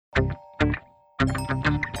Hey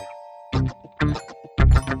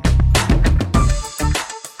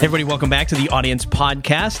everybody, welcome back to the Audience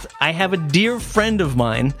Podcast. I have a dear friend of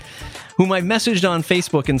mine whom I messaged on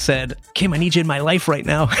Facebook and said, Kim, I need you in my life right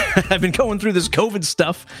now. I've been going through this COVID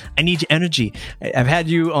stuff. I need your energy. I've had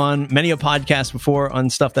you on many a podcast before on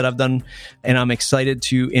stuff that I've done, and I'm excited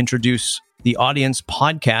to introduce the Audience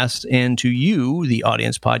Podcast and to you, the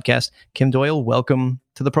Audience Podcast. Kim Doyal, welcome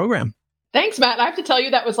to the program. Thanks, Matt. I have to tell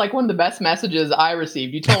you, that was like one of the best messages I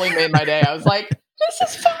received. You totally made my day. I was like, this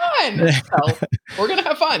is fun. So we're going to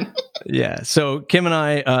have fun. Yeah. So Kim and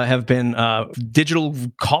I have been digital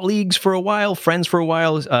colleagues for a while, friends for a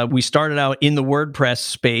while. We started out in the WordPress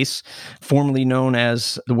space, formerly known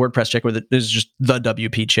as the WordPress Chick, or this is just the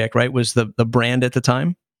WP Chick, right? Was the brand at the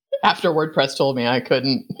time. After WordPress told me I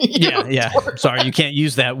couldn't. Yeah. Sorry, you can't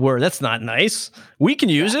use that word. That's not nice. We can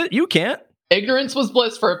use it. You can't. Ignorance was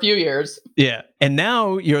bliss for a few years. Yeah. And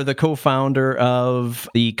now you're the co-founder of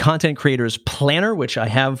the Content Creators Planner, which I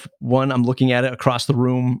have one. I'm looking at it across the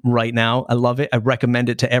room right now. I love it. I recommend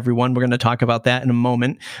it to everyone. We're going to talk about that in a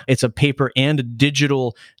moment. It's a paper and a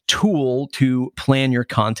digital tool to plan your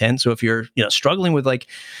content. So if you're struggling with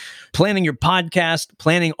planning your podcast,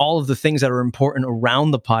 planning all of the things that are important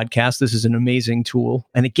around the podcast, this is an amazing tool.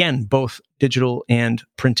 And again, both digital and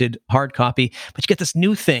printed hard copy. But you get this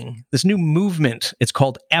new thing, this new movement. It's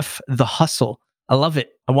called F the Hustle. I love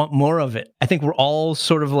it. I want more of it. I think we're all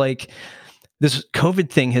sort of like, this COVID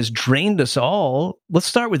thing has drained us all. Let's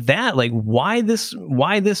start with that. Like, why this?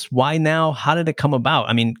 Why now? How did it come about?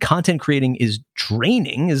 I mean, content creating is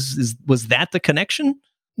draining. Was that the connection?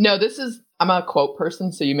 No, I'm a quote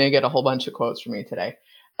person, so you may get a whole bunch of quotes from me today.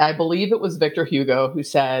 I believe it was Victor Hugo who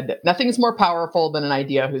said, nothing is more powerful than an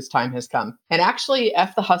idea whose time has come. And actually,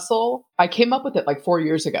 F the Hustle, I came up with it like 4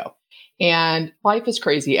 years ago. And life is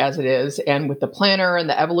crazy as it is. And with the planner and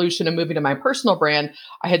the evolution of moving to my personal brand,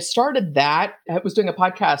 I had started that. I was doing a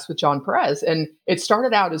podcast with John Perez, and it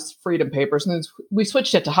started out as Freedom Papers. And we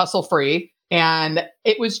switched it to Hustle Free. And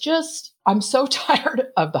it was just, I'm so tired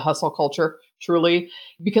of the hustle culture, truly,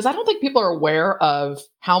 because I don't think people are aware of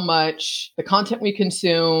how much the content we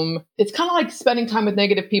consume, it's kind of like spending time with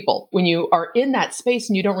negative people. When you are in that space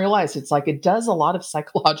and you don't realize, it's like it does a lot of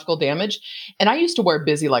psychological damage. And I used to wear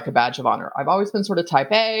busy like a badge of honor. I've always been sort of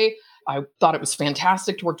type A. I thought it was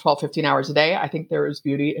fantastic to work 12, 15 hours a day. I think there is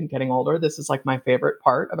beauty in getting older. This is like my favorite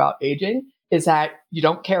part about aging, is that you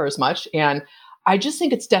don't care as much. And I just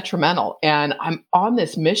think it's detrimental. And I'm on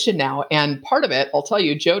this mission now. And part of it, I'll tell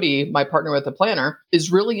you, Jody, my partner with the planner,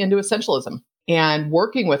 is really into essentialism. And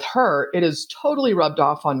working with her, it has totally rubbed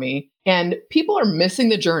off on me. And people are missing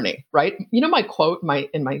the journey, right? You know, my quote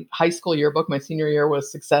in my high school yearbook, my senior year,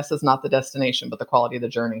 was success is not the destination, but the quality of the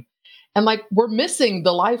journey. And like, we're missing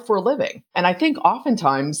the life we're living. And I think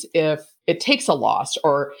oftentimes if it takes a loss,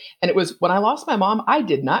 and it was when I lost my mom, I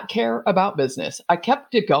did not care about business. I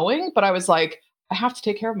kept it going, but I was like, I have to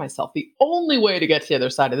take care of myself. The only way to get to the other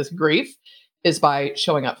side of this grief is by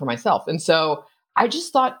showing up for myself. And so I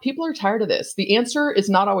just thought people are tired of this. The answer is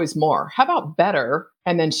not always more. How about better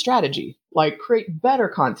and then strategy? Like, create better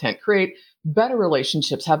content, create better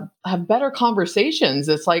relationships, have better conversations.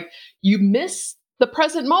 It's like you miss the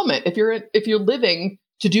present moment if you're living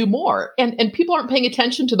to do more. And people aren't paying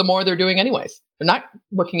attention to the more they're doing anyways. They're not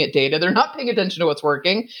looking at data. They're not paying attention to what's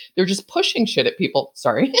working. They're just pushing shit at people.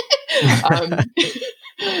 Sorry.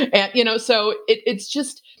 And, so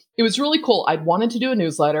it was really cool. I'd wanted to do a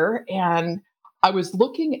newsletter, and I was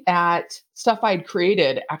looking at stuff I'd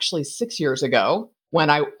created actually 6 years ago when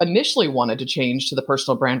I initially wanted to change to the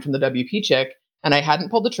personal brand from the WP Chick, and I hadn't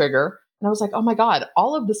pulled the trigger. And I was like, oh my God,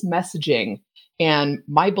 all of this messaging and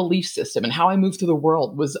my belief system and how I move through the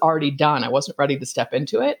world was already done. I wasn't ready to step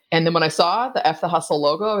into it. And then when I saw the F the Hustle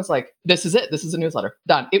logo, I was like, this is it. This is a newsletter.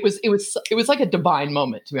 Done. It was like a divine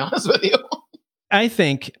moment, to be honest with you. I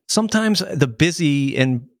think sometimes the busy,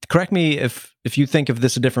 and correct me if you think of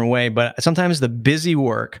this a different way, but sometimes the busy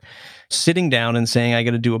work, sitting down and saying, I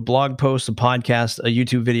got to do a blog post, a podcast, a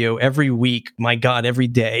YouTube video every week, my God, every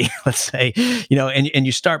day, let's say, and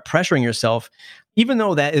you start pressuring yourself, even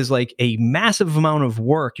though that is like a massive amount of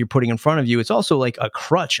work you're putting in front of you, it's also like a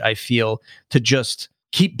crutch, I feel, to just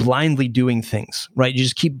keep blindly doing things, right? You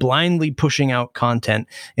just keep blindly pushing out content.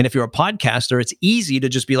 And if you're a podcaster, it's easy to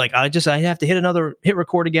just be like, I have to hit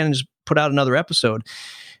record again and just put out another episode.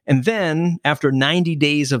 And then after 90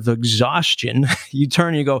 days of exhaustion, you turn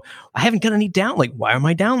and you go, I haven't got any down. Like, why are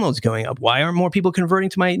my downloads going up? Why aren't more people converting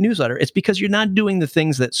to my newsletter? It's because you're not doing the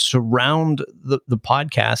things that surround the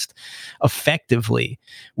podcast effectively,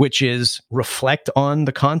 which is reflect on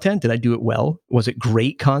the content. Did I do it well? Was it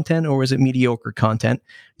great content or was it mediocre content?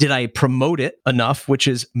 Did I promote it enough, which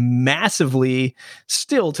is massively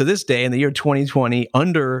still to this day in the year 2020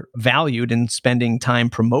 undervalued in spending time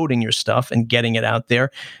promoting your stuff and getting it out there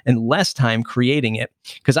and less time creating it?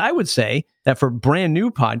 Because I would say that for brand new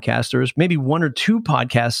podcasters, maybe 1 or 2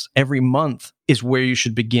 podcasts every month is where you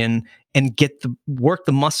should begin and work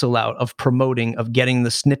the muscle out of promoting, of getting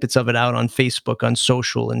the snippets of it out on Facebook, on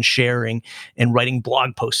social, and sharing and writing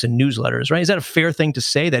blog posts and newsletters, right? Is that a fair thing to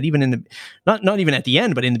say, that even in the, not even at the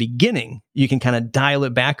end, but in the beginning, you can kind of dial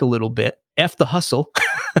it back a little bit, F the hustle,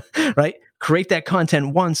 right? Create that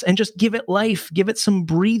content once and just give it life, give it some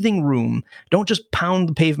breathing room. Don't just pound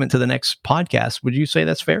the pavement to the next podcast. Would you say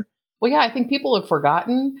that's fair? Well, yeah, I think people have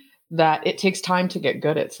forgotten that it takes time to get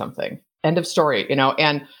good at something. End of story,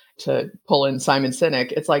 and to pull in Simon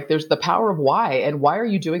Sinek, it's like there's the power of why, and why are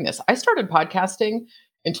you doing this? I started podcasting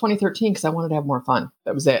in 2013 because I wanted to have more fun.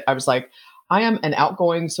 That was it. I was like, I am an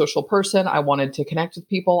outgoing social person. I wanted to connect with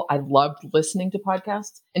people. I loved listening to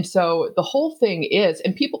podcasts. And so the whole thing is,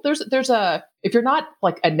 and people, if you're not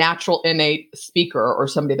like a natural innate speaker or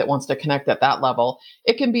somebody that wants to connect at that level,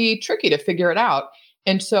 it can be tricky to figure it out.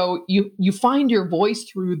 And so you find your voice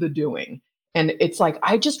through the doing. And it's like,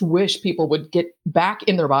 I just wish people would get back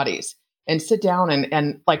in their bodies and sit down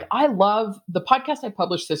and like, I love the podcast I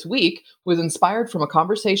published this week was inspired from a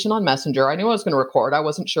conversation on Messenger. I knew I was going to record. I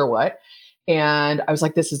wasn't sure what. And I was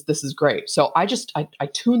like, this is great. So I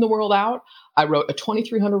tuned the world out. I wrote a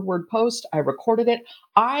 2,300 word post. I recorded it.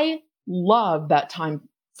 I love that time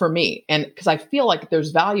for me. And because I feel like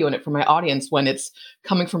there's value in it for my audience when it's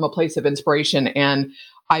coming from a place of inspiration. And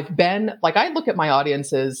I've been like, I look at my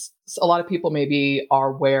audiences, a lot of people maybe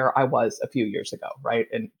are where I was a few years ago, right?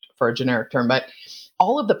 And for a generic term, but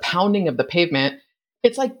all of the pounding of the pavement,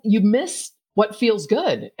 it's like you miss what feels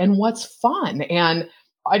good and what's fun. And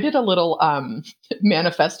I did a little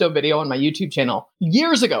manifesto video on my YouTube channel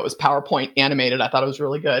years ago. It was PowerPoint animated. I thought it was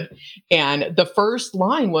really good. And the first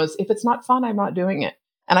line was, if it's not fun, I'm not doing it.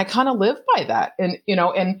 And I kind of live by that. And,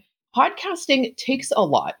 and podcasting takes a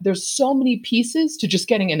lot. There's so many pieces to just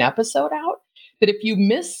getting an episode out that if you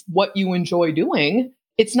miss what you enjoy doing,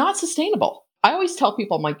 it's not sustainable. I always tell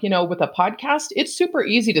people, I'm like, with a podcast, it's super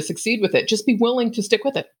easy to succeed with it. Just be willing to stick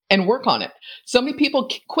with it and work on it. So many people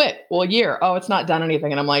quit. Well, a year. Oh, it's not done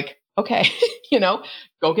anything. And I'm like, okay,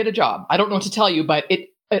 go get a job. I don't know what to tell you, but it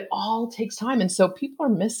all takes time. And so people are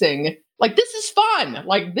missing, like, this is fun.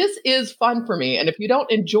 Like, this is fun for me. And if you don't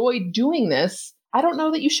enjoy doing this, I don't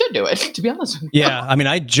know that you should do it, to be honest with you. Yeah. I mean,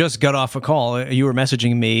 I just got off a call. You were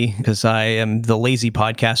messaging me because I am the lazy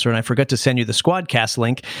podcaster and I forgot to send you the Squadcast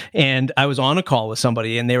link. And I was on a call with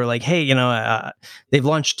somebody and they were like, hey, they've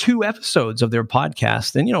launched 2 episodes of their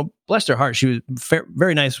podcast. And, bless her heart, she was a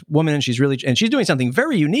very nice woman and she's doing something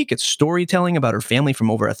very unique. It's storytelling about her family from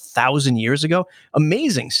over 1,000 years ago.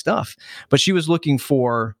 Amazing stuff. But she's looking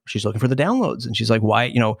for the downloads. And she's like, why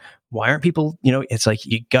aren't people, it's like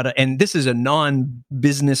you gotta, and this is a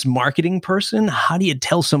non-business marketing person. How do you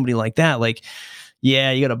tell somebody like that? Like,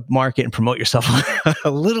 yeah, you got to market and promote yourself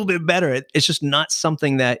a little bit better. It's just not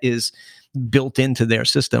something that is built into their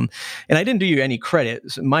system. And I didn't do you any credit.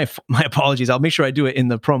 So my apologies. I'll make sure I do it in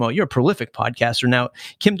the promo. You're a prolific podcaster. Now,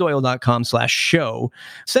 kimdoyal.com/show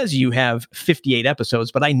says you have 58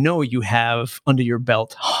 episodes, but I know you have under your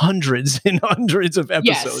belt hundreds and hundreds of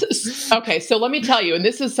episodes. Yes. Okay. So let me tell you, and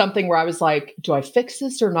this is something where I was like, do I fix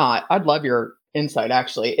this or not? I'd love your insight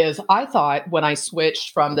actually, is I thought when I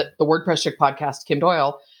switched from the WordPress Chick podcast, Kim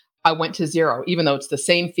Doyal, I went to 0, even though it's the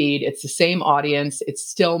same feed, it's the same audience, it's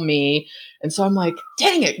still me. And so I'm like,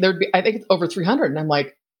 dang it, I think it's over 300. And I'm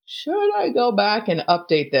like, should I go back and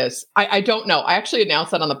update this? I don't know. I actually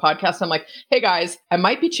announced that on the podcast. I'm like, hey guys, I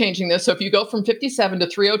might be changing this. So if you go from 57 to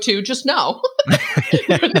 302, just know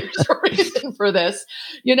there's a reason for this,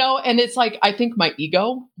 and it's like, I think my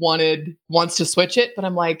ego wants to switch it, but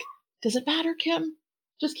I'm like, does it matter, Kim?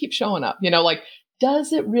 Just keep showing up,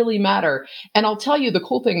 does it really matter? And I'll tell you the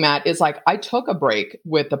cool thing, Matt, is like I took a break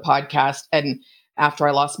with the podcast. And after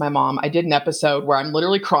I lost my mom, I did an episode where I'm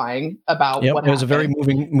literally crying about what happened. It was a very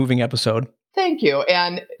moving episode. Thank you.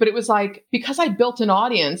 But it was like, because I built an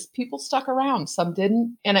audience, people stuck around, some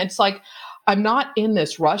didn't. And it's like, I'm not in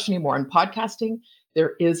this rush anymore. In podcasting,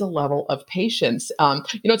 there is a level of patience.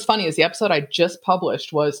 What's funny is the episode I just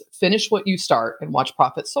published was finish what you start and watch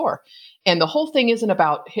profits soar. And the whole thing isn't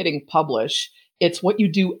about hitting publish. It's what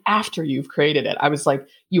you do after you've created it. I was like,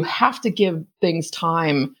 you have to give things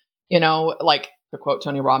time, like to quote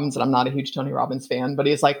Tony Robbins, and I'm not a huge Tony Robbins fan, but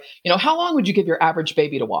he's like, how long would you give your average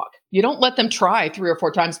baby to walk? You don't let them try 3 or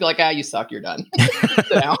 4 times, be like, you suck, you're done.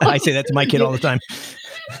 I say that to my kid all the time.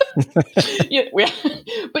 Yeah,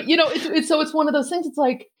 but it's one of those things. It's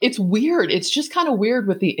like, it's weird. It's just kind of weird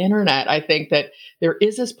with the internet. I think that there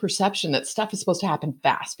is this perception that stuff is supposed to happen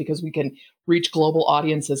fast because we can reach global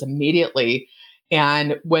audiences immediately.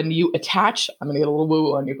 And when you attach, I'm going to get a little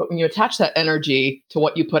woo on you, but when you attach that energy to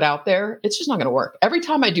what you put out there, it's just not going to work. Every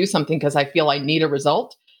time I do something because I feel I need a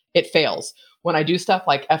result, it fails. When I do stuff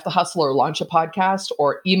like F the Hustle or launch a podcast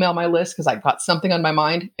or email my list because I've got something on my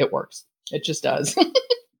mind, it works. It just does.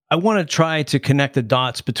 I want to try to connect the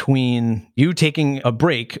dots between you taking a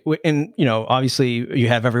break and, obviously you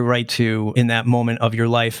have every right to in that moment of your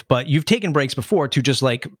life, but you've taken breaks before to just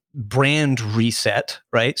like brand reset,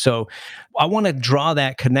 right? So I want to draw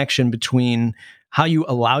that connection between how you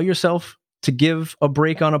allow yourself to give a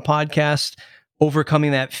break on a podcast, overcoming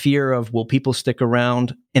that fear of will people stick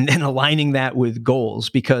around, and then aligning that with goals.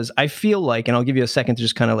 Because I feel like, and I'll give you a second to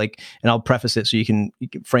just kind of like, and I'll preface it so you can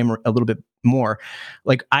frame a little bit more.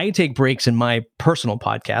 Like I take breaks in my personal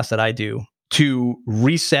podcast that I do to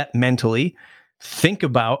reset mentally, think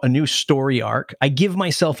about a new story arc. I give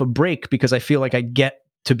myself a break because I feel like I get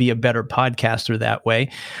to be a better podcaster that way,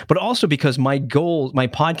 but also because my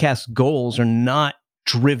podcast goals are not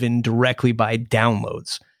driven directly by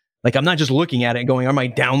downloads. Like I'm not just looking at it and going, are my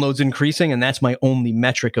downloads increasing? And that's my only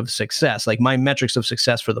metric of success. Like my metrics of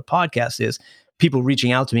success for the podcast is people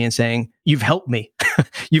reaching out to me and saying, you've helped me.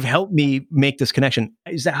 You've helped me make this connection.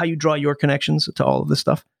 Is that how you draw your connections to all of this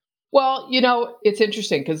stuff? Well, it's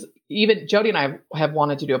interesting because even Jody and I have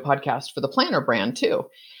wanted to do a podcast for the Planner brand too.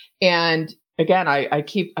 And again, I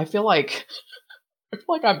feel like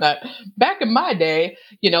I'm that back in my day,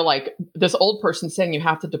 like this old person saying you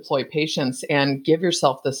have to deploy patience and give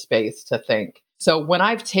yourself the space to think. So when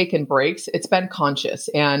I've taken breaks, it's been conscious.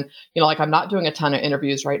 And, like I'm not doing a ton of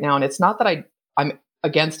interviews right now. And it's not that I'm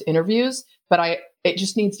against interviews, but it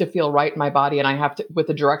just needs to feel right in my body. And I have to, with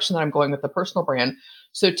the direction that I'm going with the personal brand.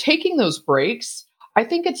 So taking those breaks, I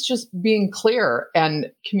think it's just being clear and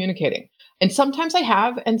communicating. And sometimes I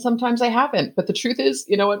have, and sometimes I haven't. But the truth is,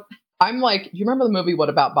 you know what? I'm like, you remember the movie What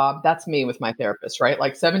About Bob? That's me with my therapist, right?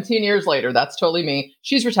 Like 17 years later, that's totally me.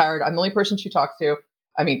 She's retired. I'm the only person she talks to.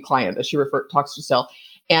 Client that she talks to still.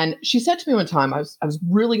 And she said to me one time, I was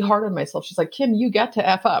really hard on myself. She's like, Kim, you get to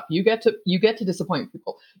F up. You get to disappoint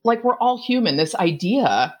people. Like we're all human. This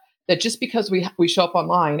idea that just because we show up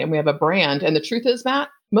online and we have a brand, and the truth is, Matt,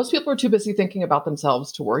 most people are too busy thinking about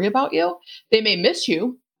themselves to worry about you. They may miss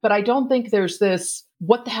you, but I don't think there's this,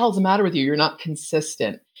 what the hell's the matter with you? You're not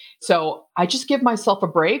consistent. So I just give myself a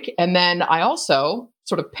break. And then I also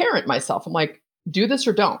sort of parent myself. I'm like, do this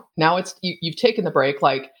or don't. Now it's, you've taken the break.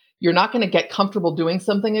 Like you're not going to get comfortable doing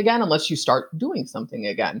something again unless you start doing something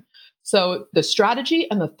again. So the strategy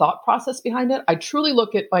and the thought process behind it, I truly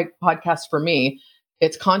look at like podcasts for me,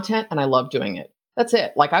 it's content and I love doing it. That's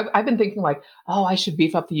it. Like I've been thinking like, oh, I should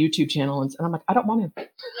beef up the YouTube channel. And I'm like, I don't want to.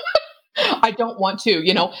 I don't want to,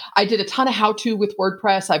 I did a ton of how-to with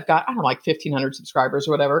WordPress. I've got, I don't know, like 1,500 subscribers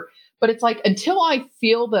or whatever. But it's like, until I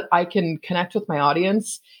feel that I can connect with my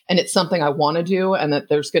audience and it's something I want to do and that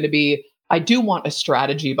there's going to be, I do want a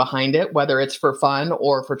strategy behind it, whether it's for fun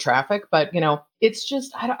or for traffic. But, it's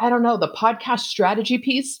just, I don't know, the podcast strategy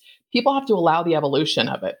piece, people have to allow the evolution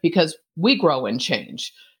of it because we grow and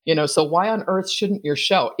change, so why on earth shouldn't your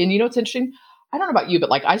show? And it's interesting. I don't know about you, but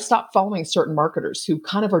like I stopped following certain marketers who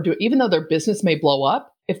kind of are doing, even though their business may blow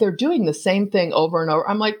up, if they're doing the same thing over and over,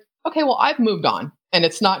 I'm like, okay, well, I've moved on and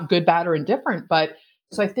it's not good, bad, or indifferent. But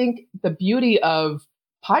so I think the beauty of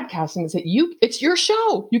podcasting is that it's your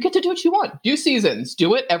show. You get to do what you want. Do seasons, do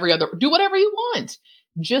whatever you want.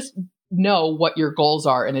 Just know what your goals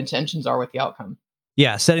are and intentions are with the outcome.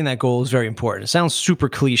 Yeah, setting that goal is very important. It sounds super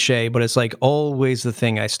cliche, but it's like always the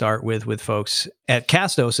thing I start with folks at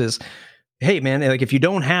Castos is, hey man, like if you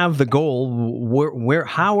don't have the goal,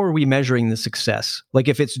 how are we measuring the success? Like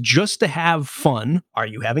if it's just to have fun, are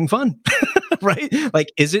you having fun? Right?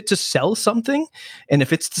 Like, is it to sell something? And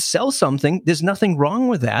if it's to sell something, there's nothing wrong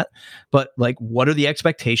with that. But like, what are the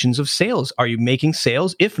expectations of sales? Are you making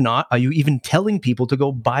sales? If not, are you even telling people to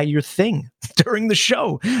go buy your thing during the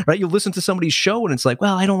show? Right? You listen to somebody's show and it's like,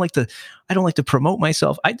 well, I don't like to promote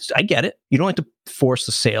myself. I get it. You don't like to force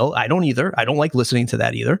the sale. I don't either. I don't like listening to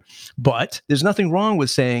that either. But there's nothing wrong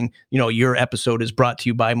with saying, your episode is brought to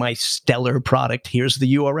you by my stellar product. Here's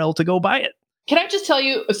the URL to go buy it. Can I just tell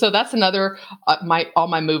you, so that's another, all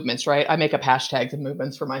my movements, right? I make up hashtags and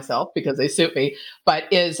movements for myself because they suit me, but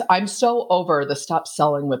I'm so over the stop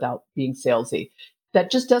selling without being salesy.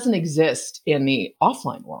 That just doesn't exist in the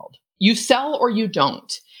offline world. You sell or you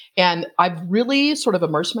don't. And I've really sort of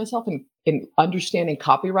immersed myself in understanding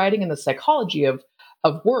copywriting and the psychology of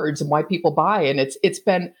of words and why people buy. And it's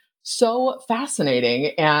been so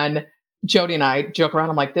fascinating. And Jody and I joke around.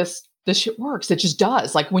 I'm like, this shit works. It just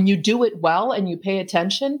does. Like when you do it well and you pay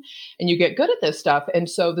attention and you get good at this stuff. And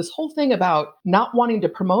so this whole thing about not wanting to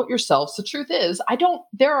promote yourself. The truth is,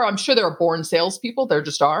 I'm sure there are born salespeople. There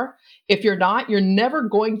just are. If you're not, you're never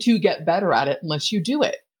going to get better at it unless you do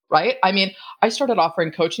it. Right. I mean, I started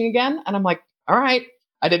offering coaching again and I'm like, all right,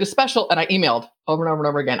 I did a special and I emailed over and over and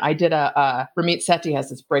over again. I did Ramit Sethi has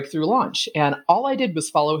this breakthrough launch and all I did was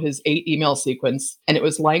follow his 8 email sequence and it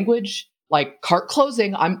was language like cart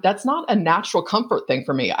closing. That's not a natural comfort thing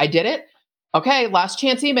for me. I did it. Okay. Last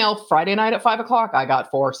chance email Friday night at 5:00. I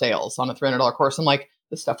got 4 sales on a $300 course. I'm like,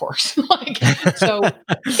 this stuff works. So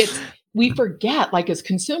we forget like as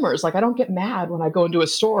consumers, like I don't get mad when I go into a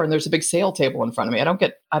store and there's a big sale table in front of me. I don't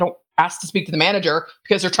ask to speak to the manager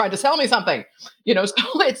because they're trying to sell me something, so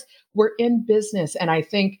we're in business. And I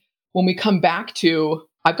think when we come back to,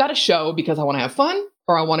 I've got a show because I want to have fun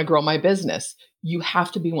or I want to grow my business, you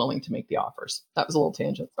have to be willing to make the offers. That was a little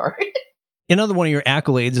tangent. Sorry. Another one of your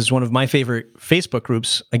accolades is one of my favorite Facebook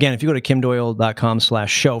groups. Again, if you go to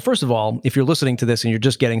kimdoyal.com/show, first of all, if you're listening to this and you're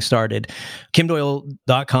just getting started,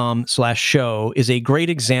 kimdoyal.com/show is a great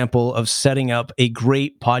example of setting up a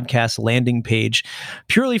great podcast landing page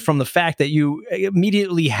purely from the fact that you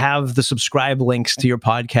immediately have the subscribe links to your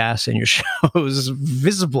podcast and your shows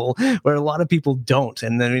visible where a lot of people don't.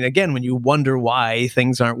 And then again, when you wonder why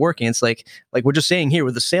things aren't working, it's like we're just saying here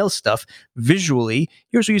with the sales stuff, visually,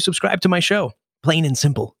 here's where you subscribe to my show. Plain and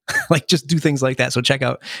simple. Like just do things like that. So check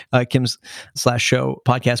out Kim's/show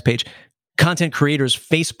podcast page. Content creators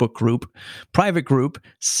Facebook group, private group,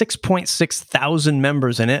 6.6 thousand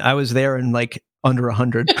members in it. I was there in like under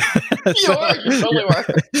 100. You totally were.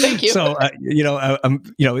 Thank you. So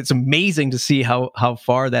it's amazing to see how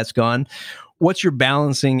far that's gone. What's your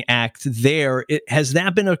balancing act there? Has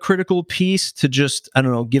that been a critical piece to just, I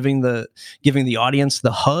don't know, giving the audience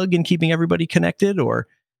the hug and keeping everybody connected, or?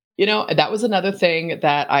 That was another thing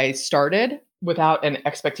that I started without an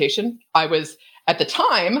expectation. At the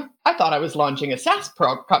time, I thought I was launching a SaaS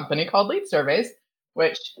company called Lead Surveys,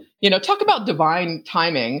 which, talk about divine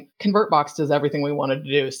timing. ConvertBox does everything we wanted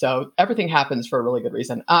to do. So everything happens for a really good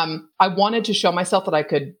reason. I wanted to show myself that I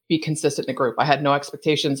could be consistent in a group. I had no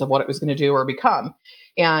expectations of what it was going to do or become.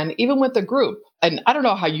 And even with the group, and I don't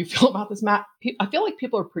know how you feel about this, Matt, I feel like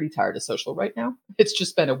people are pretty tired of social right now. It's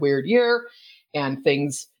just been a weird year. And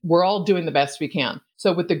we're all doing the best we can.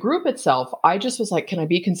 So with the group itself, I just was like, can I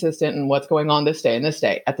be consistent in what's going on this day and this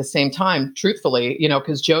day? At the same time, truthfully,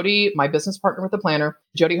 because Jody, my business partner with the planner,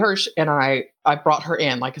 Jody Hirsch, and I brought her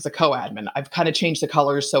in like as a co-admin. I've kind of changed the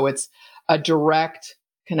colors. So it's a direct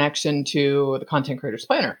connection to the Content Creators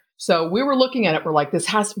Planner. So we were looking at it. We're like,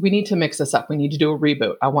 we need to mix this up. We need to do a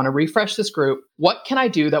reboot. I want to refresh this group. What can I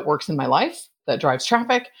do that works in my life, that drives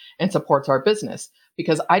traffic and supports our business?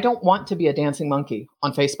 Because I don't want to be a dancing monkey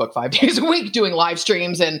on Facebook 5 days a week doing live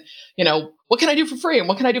streams and, what can I do for free and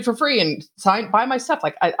what can I do for free and buy my stuff.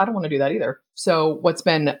 Like, I don't want to do that either. So what's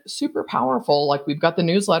been super powerful, like we've got the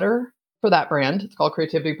newsletter for that brand. It's called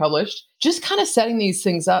Creativity Published, just kind of setting these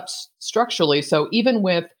things up structurally. So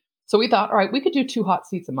we thought, all right, we could do 2 hot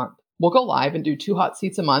seats a month. We'll go live and do 2 hot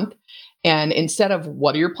seats a month. And instead of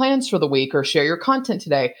what are your plans for the week or share your content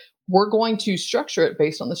today, we're going to structure it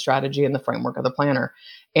based on the strategy and the framework of the planner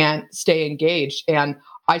and stay engaged. And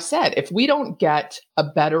I said, if we don't get a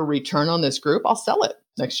better return on this group, I'll sell it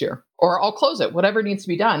next year or I'll close it, whatever needs to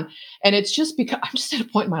be done. And it's just because I'm just at a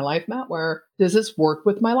point in my life, Matt, where does this work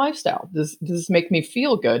with my lifestyle? Does this make me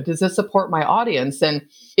feel good? Does this support my audience? And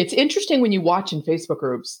it's interesting when you watch in Facebook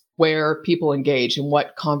groups where people engage and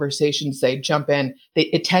what conversations they jump in.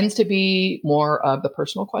 It tends to be more of the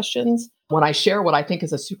personal questions. When I share what I think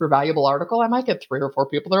is a super valuable article, I might get 3 or 4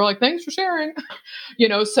 people that are like, thanks for sharing.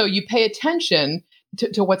 So you pay attention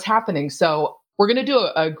to what's happening. So we're going to do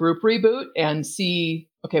a group reboot and see,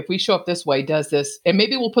 okay, if we show up this way, does this, and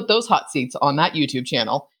maybe we'll put those hot seats on that YouTube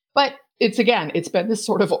channel. But it's been this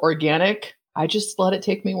sort of organic, I just let it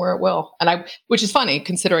take me where it will. Which is funny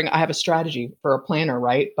considering I have a strategy for a planner,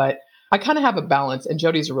 right? But I kind of have a balance, and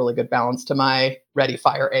Jody's a really good balance to my ready,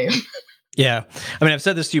 fire, aim. Yeah. I mean, I've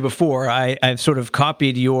said this to you before. I've sort of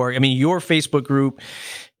copied your Facebook group,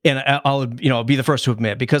 and I'll be the first to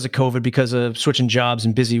admit, because of COVID, because of switching jobs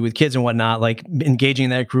and busy with kids and whatnot, like engaging in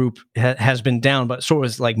that group has been down, but so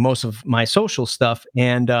is like most of my social stuff.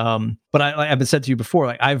 And, but I've been said to you before,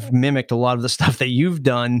 like I've mimicked a lot of the stuff that you've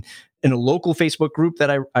done in a local Facebook group that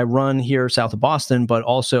I run here south of Boston, but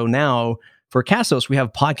also now for Castos, we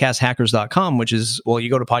have podcasthackers.com, which is, well, you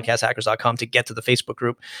go to podcasthackers.com to get to the Facebook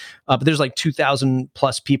group. But there's like 2,000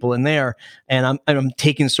 plus people in there. And I'm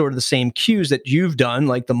taking sort of the same cues that you've done,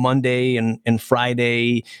 like the Monday and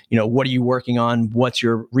Friday, what are you working on? What's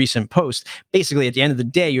your recent post? Basically, at the end of the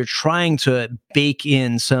day, you're trying to bake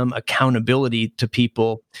in some accountability to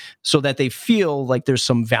people so that they feel like there's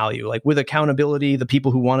some value. Like with accountability, the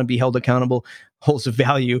people who want to be held accountable holds a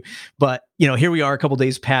value. But, here we are a couple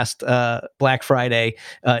days past Black Friday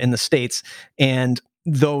in the States. And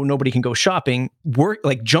though nobody can go shopping,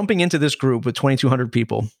 jumping into this group with 2,200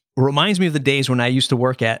 people reminds me of the days when I used to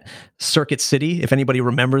work at Circuit City. If anybody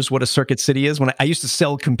remembers what a Circuit City is, when I used to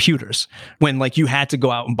sell computers, when you had to go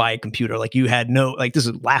out and buy a computer, you had this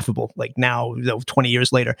is laughable, now, 20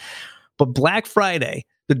 years later. But Black Friday,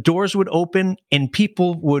 the doors would open and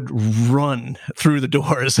people would run through the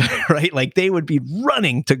doors, right? They would be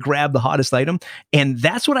running to grab the hottest item. And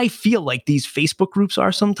that's what I feel like these Facebook groups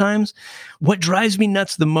are sometimes. What drives me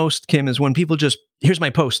nuts the most, Kim, is when people here's my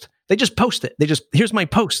post. They just post it. Here's my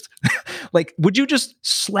post. Would you just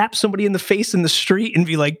slap somebody in the face in the street and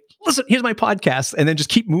be like, listen, here's my podcast, and then just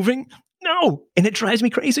keep moving? No. And it drives me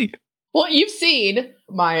crazy. Well, you've seen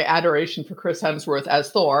my adoration for Chris Hemsworth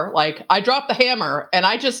as Thor. I drop the hammer and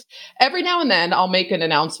every now and then I'll make an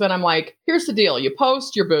announcement. I'm like, here's the deal. You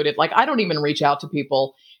post, you're booted. I don't even reach out to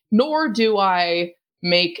people, nor do I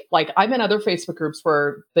make, I'm in other Facebook groups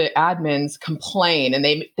where the admins complain and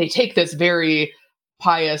they take this very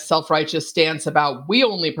pious, self-righteous stance about we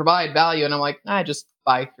only provide value. And I'm like, just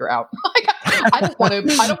bye, you're out. I don't want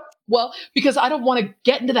to, because I don't want to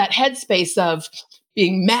get into that headspace of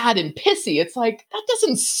being mad and pissy. It's that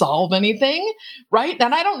doesn't solve anything, right?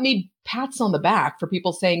 And I don't need pats on the back for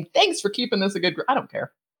people saying, thanks for keeping this a good group. I don't care.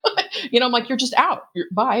 I'm like, you're just out.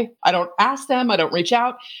 Bye. I don't ask them. I don't reach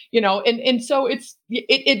out, and so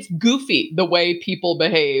it's goofy the way people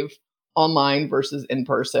behave online versus in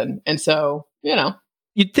person. And so,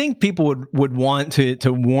 you'd think people would want to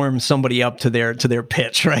warm somebody up to their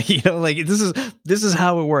pitch, right? This is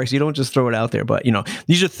how it works. You don't just throw it out there. But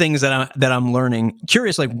these are things that I'm learning.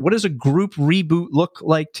 Curious, what does a group reboot look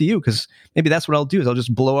like to you? Because maybe that's what I'll do. Is I'll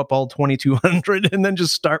just blow up all 2,200 and then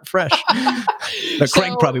just start fresh.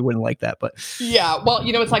 Craig probably wouldn't like that, but yeah. Well,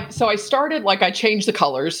 it's so I started I changed the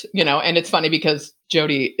colors, and it's funny because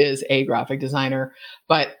Jody is a graphic designer,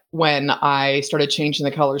 but when I started changing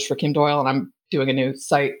the colors for Kim Doyal, and I'm doing a new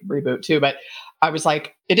site reboot too, but I was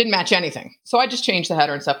like, it didn't match anything. So I just changed the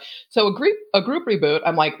header and stuff. So a group reboot,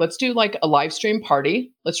 I'm like, let's do a live stream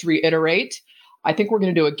party. Let's reiterate. I think we're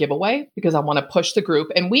going to do a giveaway because I want to push the group.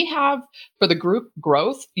 And we have, for the group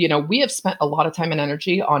growth, we have spent a lot of time and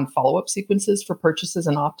energy on follow-up sequences for purchases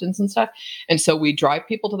and opt-ins and stuff. And so we drive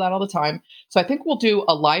people to that all the time. So I think we'll do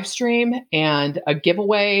a live stream and a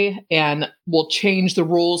giveaway, and we'll change the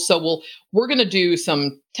rules. So we're going to do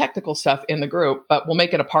some technical stuff in the group, but we'll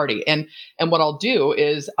make it a party. And what I'll do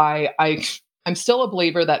is I'm still a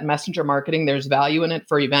believer that messenger marketing, there's value in it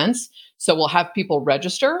for events. So we'll have people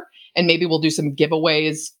register, and maybe we'll do some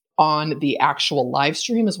giveaways on the actual live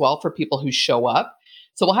stream as well for people who show up.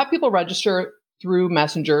 So we'll have people register through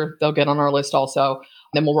Messenger. They'll get on our list also.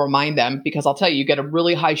 Then we'll remind them, because I'll tell you, you get a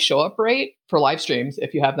really high show up rate for live streams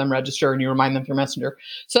if you have them register and you remind them through Messenger.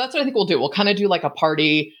 So that's what I think we'll do. We'll kind of do a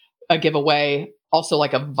party, a giveaway, also a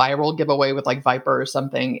viral giveaway with Viper or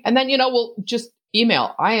something. And then, we'll just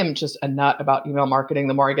email. I am just a nut about email marketing.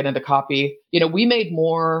 The more I get into copy, we made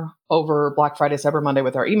more over Black Friday, Cyber Monday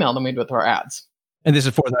with our email than we did with our ads. And this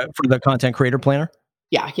is for the content creator planner?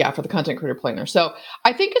 Yeah, for the content creator planner. So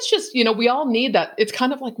I think it's just, we all need that. It's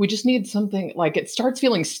kind of we just need something, it starts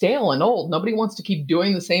feeling stale and old. Nobody wants to keep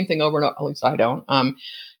doing the same thing over and over. At least I don't.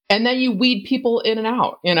 And then you weed people in and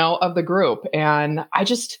out, of the group. And I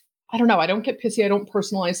don't know. I don't get pissy. I don't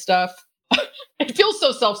personalize stuff. It feels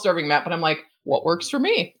so self-serving, Matt, but I'm like, what works for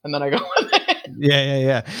me? And then I go with it.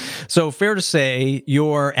 Yeah. So fair to say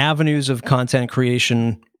your avenues of content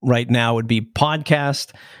creation right now would be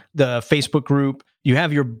podcast, the Facebook group. You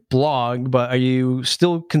have your blog, but are you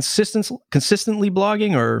still consistently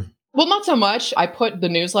blogging or? Well, not so much. I put the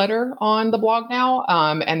newsletter on the blog now.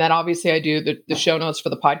 And then obviously I do the show notes for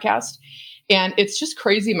the podcast. And it's just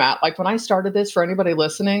crazy, Matt. When I started this, for anybody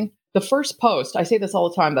listening, the first post, I say this all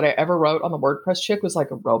the time, that I ever wrote on the WordPress chick was a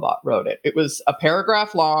robot wrote it. It was a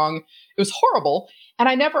paragraph long. It was horrible. And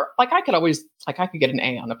I never, I could always, I could get an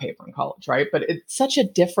A on a paper in college, right? But it's such a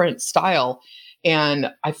different style.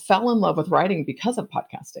 And I fell in love with writing because of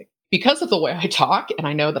podcasting, because of the way I talk. And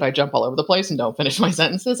I know that I jump all over the place and don't finish my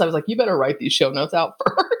sentences. I was like, you better write these show notes out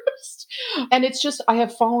first. And it's just, I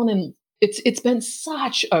have fallen it's been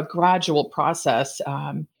such a gradual process.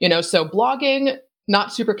 So blogging,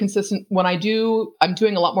 not super consistent. When I'm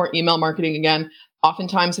doing a lot more email marketing again.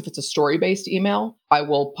 Oftentimes, if it's a story-based email, I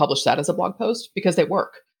will publish that as a blog post because they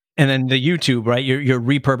work. And then the YouTube, right? You're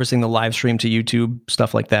repurposing the live stream to YouTube,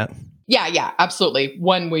 stuff like that. Yeah, absolutely.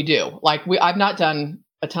 When we do, I've not done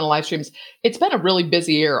a ton of live streams. It's been a really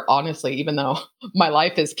busy year, honestly, even though my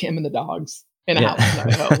life is Kim and the dogs in a house in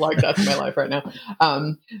Idaho. Like that's my life right now.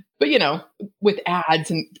 But with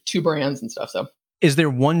ads and 2 brands and stuff. So is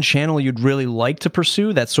there one channel you'd really like to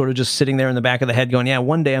pursue that's sort of just sitting there in the back of the head going, yeah,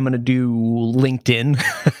 one day I'm going to do LinkedIn?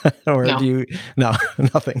 Or no. No,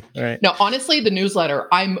 nothing. All right. No, honestly, the newsletter,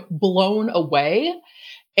 I'm blown away.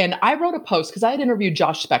 And I wrote a post because I had interviewed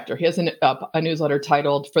Josh Spector. He has a newsletter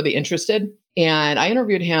titled For the Interested. And I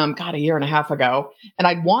interviewed him, a year and a half ago. And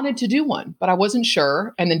I wanted to do one, but I wasn't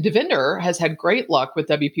sure. And then Devinder has had great luck with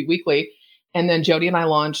WP Weekly. And then Jody and I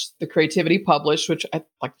launched the Creativity Published, which I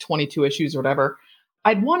like 22 issues or whatever.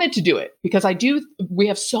 I'd wanted to do it because we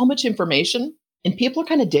have so much information and people are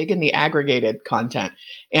kind of digging the aggregated content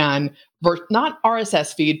and not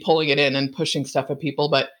RSS feed pulling it in and pushing stuff at people,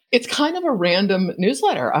 but it's kind of a random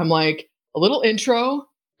newsletter. I'm like, a little intro,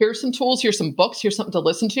 here's some tools, here's some books, here's something to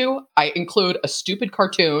listen to. I include a stupid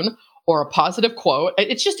cartoon or a positive quote.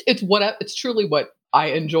 It's truly what I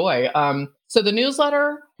enjoy. So the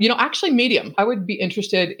newsletter, actually Medium, I would be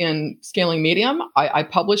interested in scaling Medium. I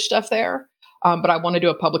publish stuff there. But I want to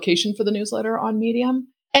do a publication for the newsletter on Medium.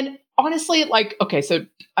 And honestly, so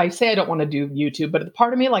I say I don't want to do YouTube, but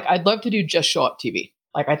part of me, I'd love to do Just Show Up TV.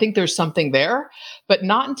 I think there's something there, but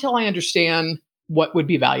not until I understand what would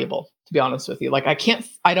be valuable, to be honest with you.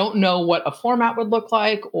 I don't know what a format would look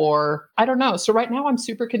like, or I don't know. So right now I'm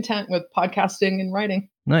super content with podcasting and writing.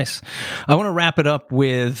 Nice. I want to wrap it up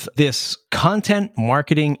with this Content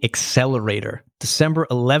Marketing Accelerator, December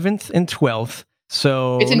 11th and 12th.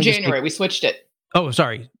 So it's in January. We switched it. Oh,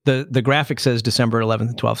 sorry. The graphic says December 11th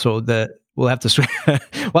and 12th. So we'll have to switch.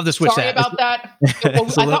 Sorry about that.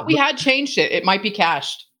 I thought we had changed it. It might be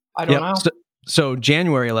cached. I don't know. So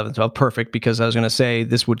January 11th, 12th, perfect, because I was going to say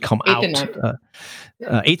this would come 8th out and 9th.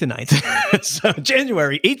 8th and 9th. So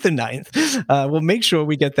January 8th and 9th. We'll make sure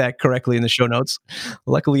we get that correctly in the show notes.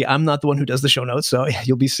 Luckily, I'm not the one who does the show notes, so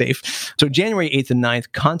you'll be safe. So January 8th and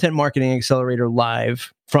 9th, Content Marketing Accelerator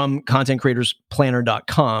live from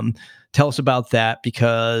contentcreatorsplanner.com. Tell us about that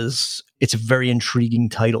because it's a very intriguing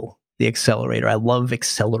title, the Accelerator. I love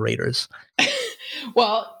accelerators.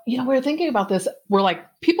 Well, we're thinking about this. We're like,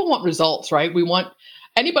 people want results, right?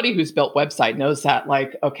 Anybody who's built website knows that,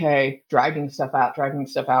 okay, dragging stuff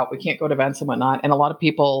out. We can't go to events and whatnot. And a lot of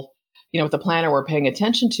people, with the planner we're paying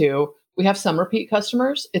attention to, we have some repeat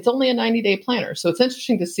customers. It's only a 90-day planner. So it's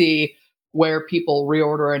interesting to see where people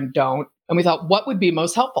reorder and don't. And we thought what would be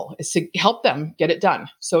most helpful is to help them get it done.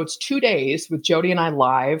 So it's 2 days with Jody and I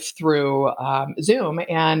live through Zoom.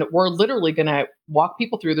 And we're literally going to walk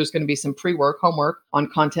people through. There's going to be some pre-work homework on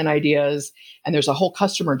content ideas. And there's a whole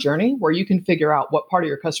customer journey where you can figure out what part of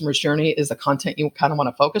your customer's journey is the content you kind of want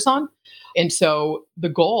to focus on. And so the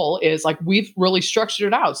goal is we've really structured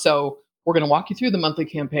it out. So we're going to walk you through the monthly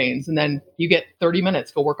campaigns, and then you get 30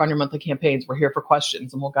 minutes, go work on your monthly campaigns. We're here for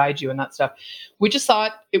questions and we'll guide you and that stuff. We just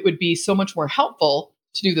thought it would be so much more helpful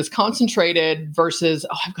to do this concentrated versus,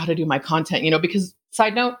 I've got to do my content, because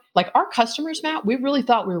side note, our customers, Matt, we really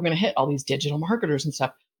thought we were going to hit all these digital marketers and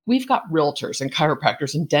stuff. We've got realtors and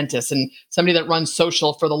chiropractors and dentists and somebody that runs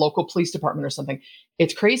social for the local police department or something.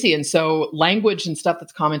 It's crazy. And so language and stuff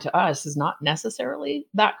that's common to us is not necessarily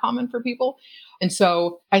that common for people. And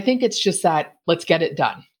so I think it's just that let's get it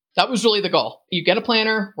done. That was really the goal. You get a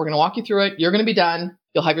planner. We're going to walk you through it. You're going to be done.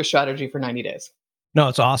 You'll have your strategy for 90 days. No,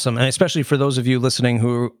 it's awesome. And especially for those of you listening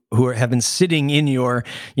who have been sitting in your,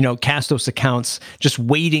 Castos accounts, just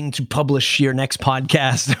waiting to publish your next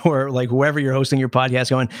podcast or whoever you're hosting your podcast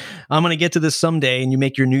going, I'm going to get to this someday, and you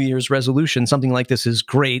make your New Year's resolution. Something like this is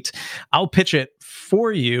great. I'll pitch it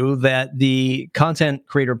for you that the Content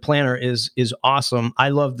Creator Planner is awesome. I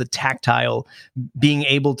love the tactile, being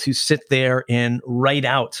able to sit there and write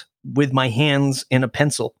out with my hands and a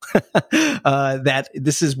pencil that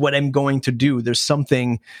this is what I'm going to do. There's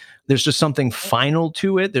just something final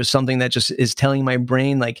to it. There's something that just is telling my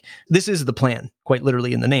brain, this is the plan, quite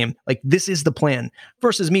literally in the name. This is the plan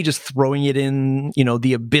versus me just throwing it in,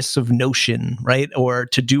 the abyss of Notion, right? Or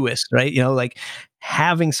Todoist, right?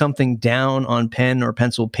 Having something down on pen or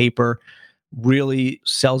pencil paper really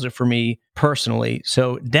sells it for me personally.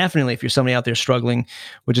 So definitely, if you're somebody out there struggling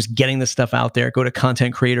with just getting this stuff out there, go to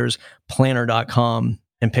contentcreatorsplanner.com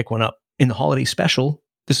and pick one up. In the holiday special,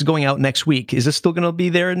 This is going out next week. Is this still going to be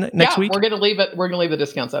there next week? Yeah, we're going to leave it. We're going to leave the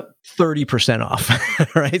discounts up. 30% off,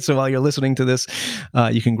 right? So while you're listening to this,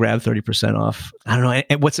 you can grab 30% off. I don't know.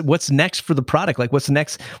 And what's next for the product? Like, what's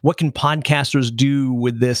next? What can podcasters do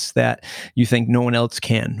with this that you think no one else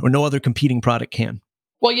can, or no other competing product can?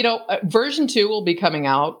 Well, version 2 will be coming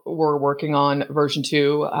out. We're working on version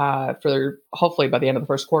 2 for hopefully by the end of the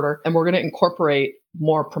first quarter. And we're going to incorporate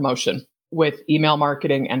more promotion with email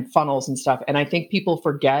marketing and funnels and stuff. And I think people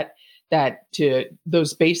forget that to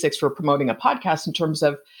those basics for promoting a podcast in terms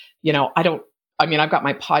of, I've got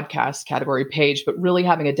my podcast category page, but really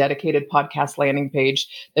having a dedicated podcast landing page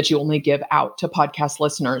that you only give out to podcast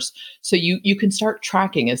listeners. So you can start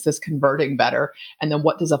tracking, is this converting better? And then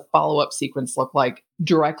what does a follow-up sequence look like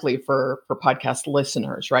directly for podcast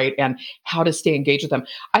listeners, right? And how to stay engaged with them.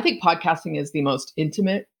 I think podcasting is the most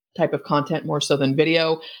intimate type of content, more so than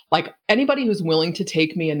video. Like anybody who's willing to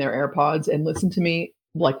take me in their AirPods and listen to me,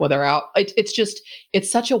 like while they're out,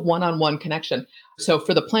 it's such a one-on-one connection. So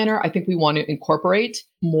for the planner, I think we want to incorporate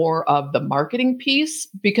more of the marketing piece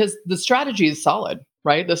because the strategy is solid,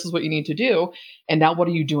 right? This is what you need to do. And now what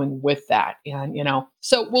are you doing with that? And,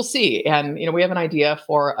 so we'll see. And, we have an idea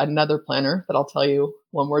for another planner that I'll tell you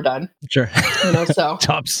when we're done. Sure. So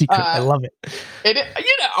top secret. I love it.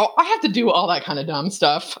 I have to do all that kind of dumb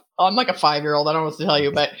stuff. I'm like a 5-year-old. I don't know what to tell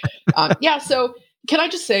you, but so can I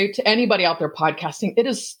just say to anybody out there podcasting,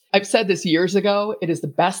 I've said this years ago, it is the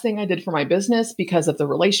best thing I did for my business because of the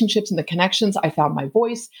relationships and the connections. I found my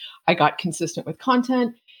voice. I got consistent with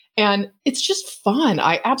content. And it's just fun.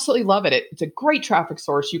 I absolutely love it. It's a great traffic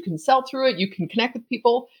source. You can sell through it. You can connect with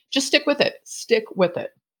people. Just stick with it. Stick with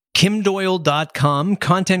it. KimDoyal.com,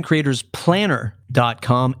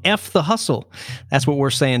 ContentCreatorsPlanner.com. F the hustle. That's what we're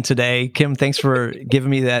saying today. Kim, thanks for giving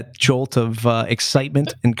me that jolt of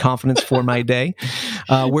excitement and confidence for my day.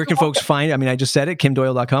 Where can folks find? I just said it,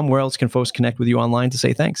 KimDoyal.com. Where else can folks connect with you online to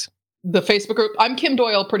say thanks? The Facebook group. I'm Kim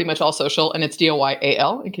Doyal, pretty much all social, and it's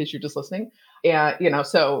Doyal, in case you're just listening. And,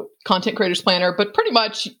 so Content Creators Planner, but pretty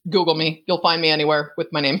much Google me. You'll find me anywhere with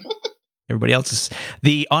my name. Everybody else is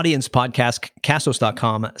the Audience Podcast,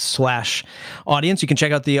 castos.com/audience. You can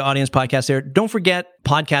check out the Audience Podcast there. Don't forget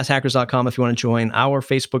podcasthackers.com if you want to join our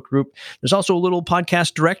Facebook group. There's also a little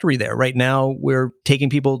podcast directory there. Right now, we're asking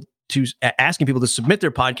people to submit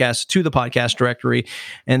their podcasts to the podcast directory,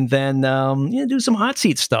 and then do some hot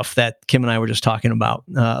seat stuff that Kim and I were just talking about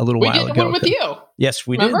a little while ago. We did one with you. Yes,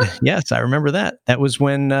 we did. Yes, I remember that. That was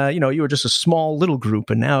when you were just a small little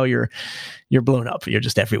group, and now you're blown up. You're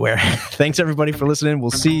just everywhere. Thanks everybody for listening.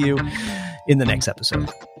 We'll see you in the next episode.